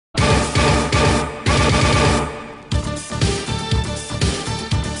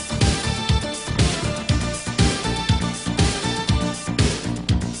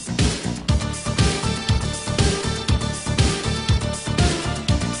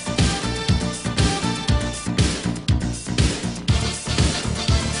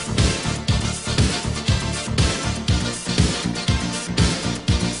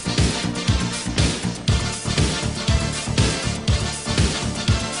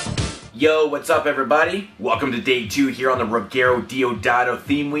Yo, what's up everybody? Welcome to day 2 here on the Ruggero Deodato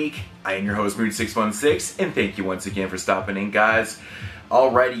theme week. I am your host Moodz616 and thank you once again for stopping in, guys.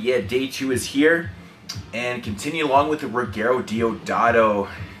 Alrighty, yeah, day 2 is here and continue along with the Ruggero Deodato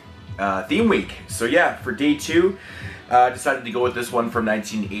theme week. So yeah, for day 2, decided to go with this one from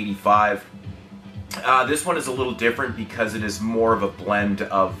 1985. This one is a little different because it is more of a blend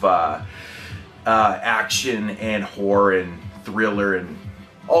of action and horror and thriller and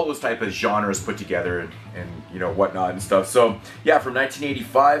all those type of genres put together and you know, whatnot and stuff. So yeah, from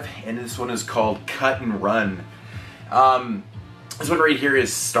 1985, and this one is called Cut and Run. This one right here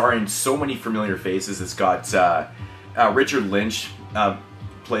is starring so many familiar faces. It's got Richard Lynch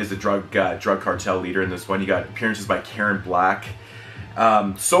plays the drug cartel leader in this one. You got appearances by Karen Black.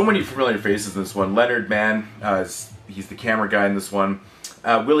 So many familiar faces in this one. Leonard Mann, he's the camera guy in this one.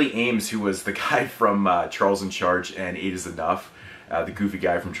 Willie Ames, who was the guy from Charles in Charge and 8 is Enough. The goofy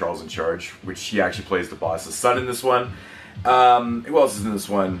guy from Charles in Charge, which he actually plays the boss's son in this one. Who else is in this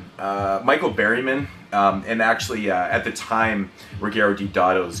one? Michael Berryman, and actually at the time, Ruggero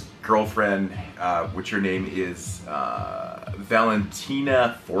Deodato's girlfriend, which her name is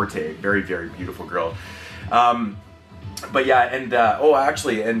Valentina Forte, very, very beautiful girl. But yeah, and oh,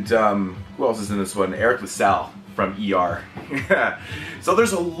 actually, and who else is in this one? Eric LaSalle from ER. So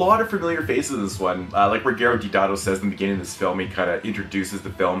there's a lot of familiar faces in this one. Like Ruggero Deodato says in the beginning of this film, he kind of introduces the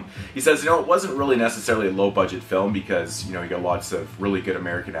film. He says, you know, it wasn't really necessarily a low-budget film because, you know, you got lots of really good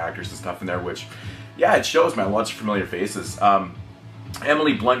American actors and stuff in there, which, yeah, it shows, man, lots of familiar faces.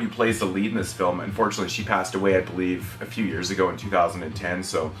 Emily Blount, who plays the lead in this film, unfortunately, she passed away, I believe, a few years ago in 2010,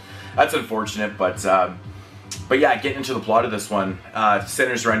 so that's unfortunate, but yeah, getting into the plot of this one,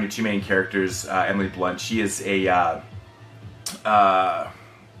 centers around your two main characters. Emily Blount, she is a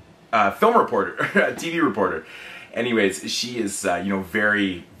film reporter, a TV reporter. Anyways, she is, you know,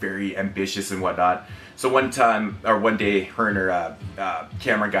 very, very ambitious and whatnot. So one day, her and her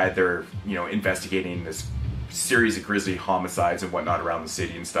camera guy, they're, you know, investigating this series of grisly homicides and whatnot around the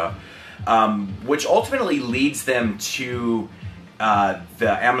city and stuff, which ultimately leads them to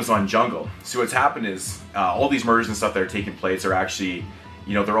the Amazon jungle. So what's happened is all these murders and stuff that are taking place are actually,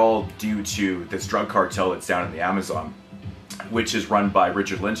 you know, they're all due to this drug cartel that's down in the Amazon, which is run by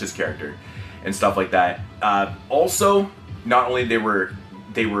Richard Lynch's character and stuff like that. Also, not only they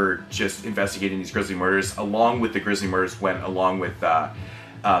were just investigating these grisly murders, along with the grisly murders went along with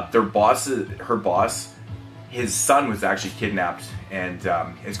her boss, his son was actually kidnapped and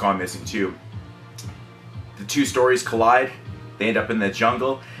has gone missing too. The two stories collide. They end up in the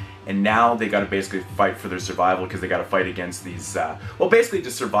jungle, and now they got to basically fight for their survival because they got to fight against these, well, basically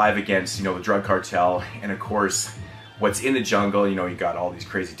to survive against, you know, the drug cartel, and of course, what's in the jungle, you know, you got all these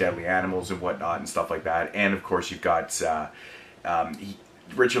crazy deadly animals and whatnot and stuff like that, and of course you've got,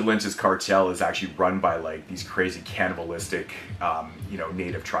 Richard Lynch's cartel is actually run by like these crazy cannibalistic, you know,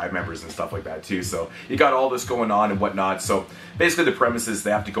 native tribe members and stuff like that too, so you got all this going on and whatnot. So basically the premise is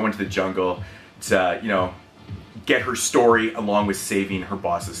they have to go into the jungle to, you know, get her story along with saving her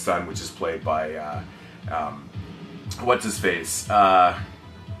boss's son, which is played by, what's his face?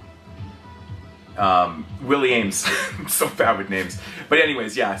 Willie Ames. I'm so bad with names. But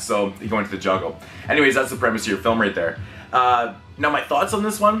anyways, yeah, so you go into the jungle. Anyways, that's the premise of your film right there. Now my thoughts on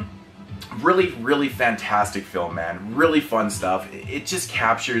this one, really, really fantastic film, man. Really fun stuff. It just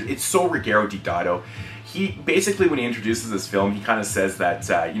captures, it's so Ruggero Deodato. He basically, when he introduces this film, he kind of says that,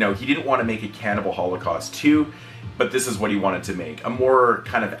 you know, he didn't want to make a Cannibal Holocaust 2, but this is what he wanted to make. A more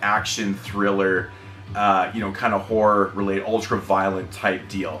kind of action thriller, you know, kind of horror related, ultra violent type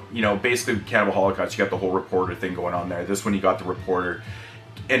deal. You know, basically Cannibal Holocaust, you got the whole reporter thing going on there. This one, you got the reporter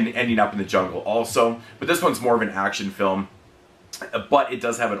and ending up in the jungle also. But this one's more of an action film. But it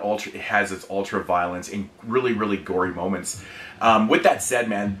does have it has its ultra violence and really, really gory moments. With that said,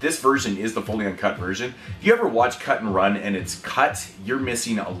 man, this version is the fully uncut version. If you ever watch Cut and Run and it's cut, you're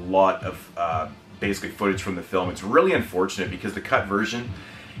missing a lot of basically footage from the film. It's really unfortunate because the cut version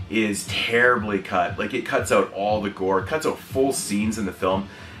is terribly cut. Like, it cuts out all the gore, cuts out full scenes in the film.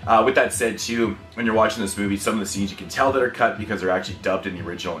 With that said too, when you're watching this movie, some of the scenes you can tell that are cut because they're actually dubbed in the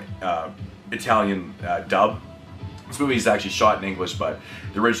original Italian dub. This movie is actually shot in English, but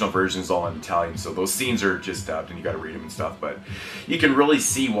the original version is all in Italian, so those scenes are just dubbed and you gotta read them and stuff, but you can really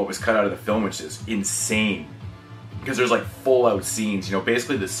see what was cut out of the film, which is insane. Because there's like full out scenes, you know,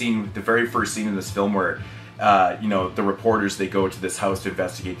 basically the very first scene in this film where, you know, the reporters, they go to this house to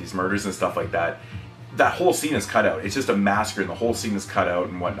investigate these murders and stuff like that. That whole scene is cut out. It's just a massacre and the whole scene is cut out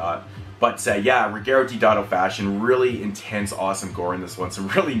and whatnot. But yeah, Ruggero Deodato fashion, really intense, awesome gore in this one. Some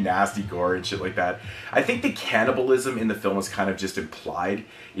really nasty gore and shit like that. I think the cannibalism in the film is kind of just implied,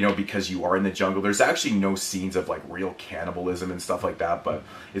 you know, because you are in the jungle. There's actually no scenes of like real cannibalism and stuff like that, but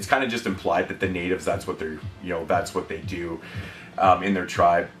it's kind of just implied that the natives, that's what they're, you know, that's what they do in their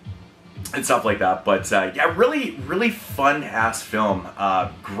tribe and stuff like that. But yeah, really fun ass film.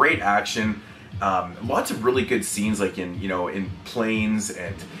 Great action. Lots of really good scenes, like in, you know, in planes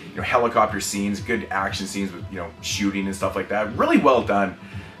and, you know, helicopter scenes, good action scenes with, you know, shooting and stuff like that. Really well done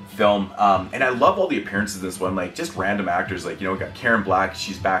film. And I love all the appearances in this one, like just random actors, like, you know, we got Karen Black,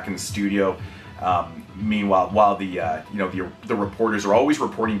 she's back in the studio. Meanwhile, while the, you know, the reporters are always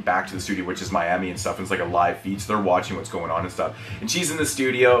reporting back to the studio, which is Miami and stuff, and it's like a live feed, so they're watching what's going on and stuff. And she's in the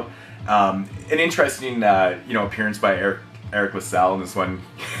studio. An interesting, you know, appearance by Eric LaSalle in this one.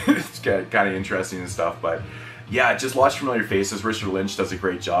 It's kind of interesting and stuff, but yeah, just lots of familiar faces. Richard Lynch does a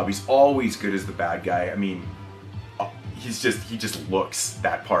great job. He's always good as the bad guy. I mean, he just looks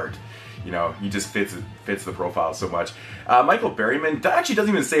that part. You know, he just fits the profile so much. Michael Berryman actually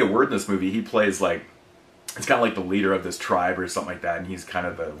doesn't even say a word in this movie. He plays like, it's kind of like the leader of this tribe or something like that, and he's kind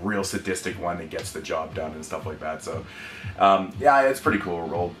of the real sadistic one that gets the job done and stuff like that. So yeah, it's pretty cool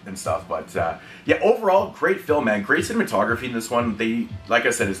role and stuff. But yeah, overall, great film, man. Great cinematography in this one. They, like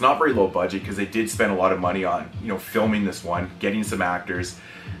I said, it's not very low budget because they did spend a lot of money on, you know, filming this one, getting some actors.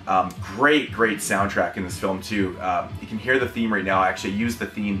 Great soundtrack in this film too. You can hear the theme right now. I actually used the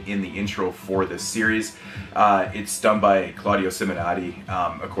theme in the intro for this series. It's done by Claudio Simonati,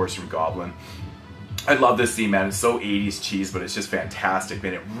 of course, from Goblin. I love this theme, man. It's so 80s cheese, but it's just fantastic,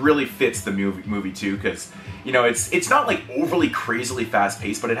 man. It really fits the movie too, because, you know, it's not like overly crazily fast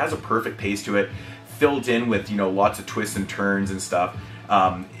paced, but it has a perfect pace to it, filled in with, you know, lots of twists and turns and stuff.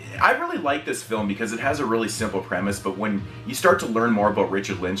 I really like this film because it has a really simple premise, but when you start to learn more about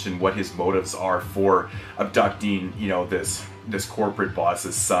Richard Lynch and what his motives are for abducting, you know, this corporate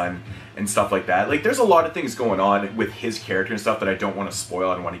boss's son and stuff like that, like there's a lot of things going on with his character and stuff that I don't want to spoil.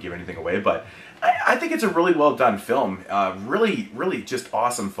 I don't want to give anything away, but I think it's a really well done film. Really just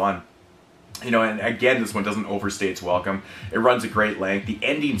awesome fun. You know, and again, this one doesn't overstay its welcome. It runs a great length. The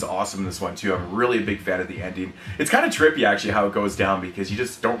ending's awesome in this one too. I'm really a big fan of the ending. It's kind of trippy actually how it goes down because you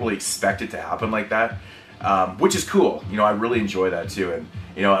just don't really expect it to happen like that, which is cool. You know, I really enjoy that too. And,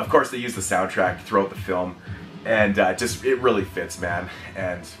 you know, of course they use the soundtrack throughout the film, and just, it really fits, man.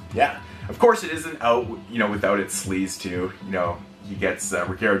 And yeah, of course it isn't out, you know, without its sleaze too. You know, he gets,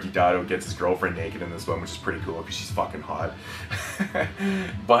 Ruggero Deodato gets his girlfriend naked in this one, which is pretty cool because she's fucking hot.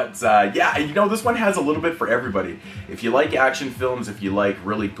 But yeah, you know, this one has a little bit for everybody. If you like action films, if you like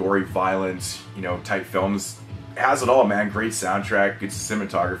really gory, violent, you know, type films, it has it all, man. Great soundtrack, good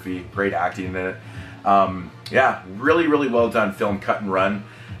cinematography, great acting in it. Yeah, really well done film, cut and run.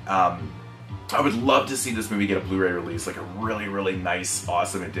 I would love to see this movie get a Blu-ray release, like a really nice,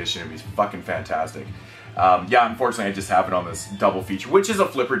 awesome edition. It'd be fucking fantastic. Yeah, unfortunately, I just have it on this double feature, which is a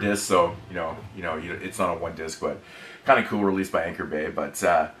flipper disc, so you know, it's not a one disc, but kind of cool, released by Anchor Bay. But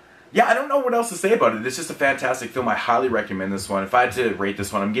yeah, I don't know what else to say about it. It's just a fantastic film. I highly recommend this one. If I had to rate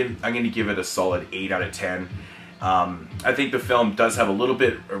this one, I'm going to give it a solid 8 out of 10. I think the film does have a little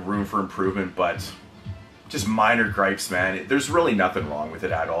bit of room for improvement, but just minor gripes, man. There's really nothing wrong with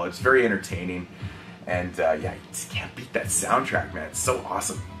it at all. It's very entertaining, and yeah, you just can't beat that soundtrack, man. It's so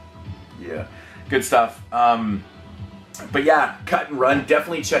awesome. Yeah. Good stuff. But yeah, cut and run.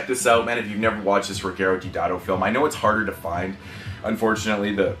 Definitely check this out, man, if you've never watched this Ruggero Deodato film. I know it's harder to find.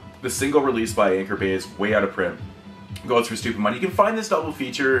 Unfortunately, the single released by Anchor Bay is way out of print. Goes for stupid money. You can find this double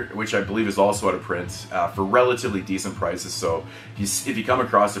feature, which I believe is also out of print, for relatively decent prices. So if you come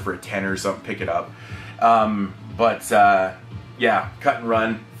across it for a 10 or something, pick it up. Yeah, cut and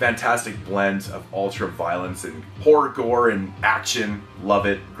run. Fantastic blend of ultra violence and horror, gore, and action. Love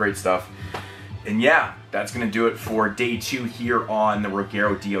it. Great stuff. And yeah, that's going to do it for day 2 here on the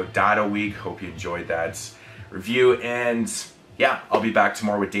Ruggero Deodato week. Hope you enjoyed that review. And yeah, I'll be back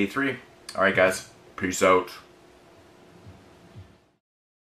tomorrow with day 3. All right, guys. Peace out.